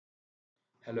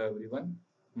Hello everyone.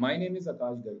 My name is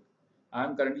Aakash Garg. I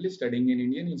am currently studying in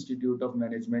Indian Institute of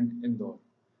Management Indore.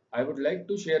 I would like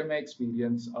to share my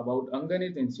experience about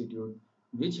AnkGanit Institute,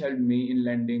 which helped me in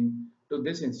landing to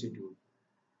this institute.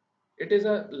 It is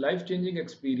a life-changing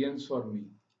experience for me.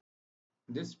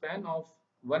 This span of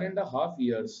 1.5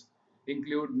 years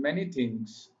include many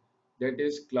things, that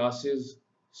is classes,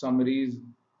 summaries,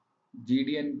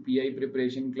 GD and PI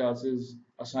preparation classes,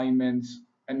 assignments,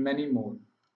 and many more.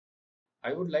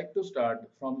 I would like to start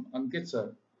from Ankit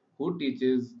Sir, who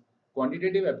teaches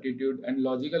quantitative aptitude and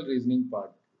logical reasoning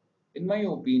part. In my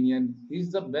opinion, he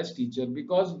is the best teacher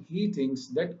because he thinks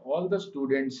that all the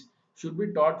students should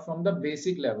be taught from the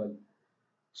basic level.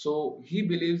 So he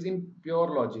believes in pure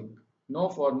logic, no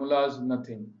formulas,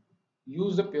 nothing.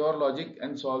 Use the pure logic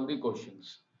and solve the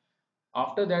questions.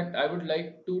 After that, I would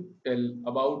like to tell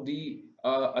about the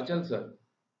Achal sir.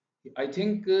 I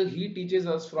think he teaches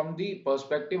us from the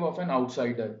perspective of an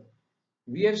outsider.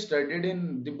 We have studied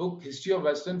in the book History of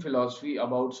Western Philosophy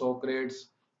about Socrates,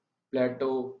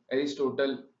 Plato,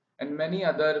 Aristotle, and many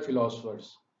other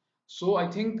philosophers. So I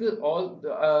think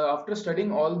after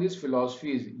studying all these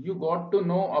philosophies, you got to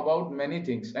know about many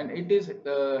things, and it is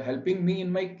helping me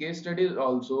in my case studies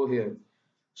also here.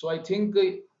 So I think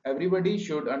everybody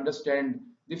should understand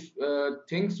the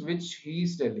things which he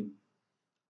is telling.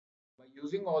 By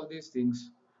using all these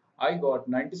things, I got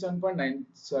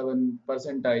 97.97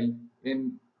 percentile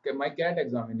in my CAT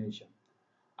examination.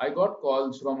 I got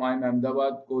calls from IIM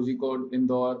Ahmedabad, Kozhikode,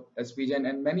 Indore, SPGen,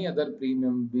 and many other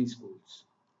premium B schools.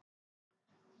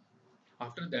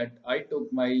 After that, I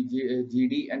took my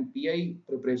GD and PI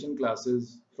preparation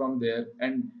classes from there,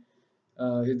 and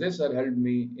Hriday sir helped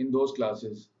me in those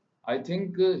classes. I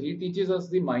think he teaches us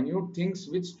the minute things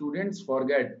which students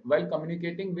forget while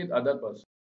communicating with other persons.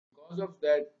 Because of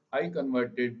that, I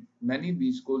converted many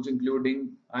B schools,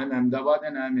 including IIM Ahmedabad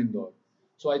and IIM Indore.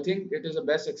 So I think it is the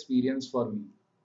best experience for me.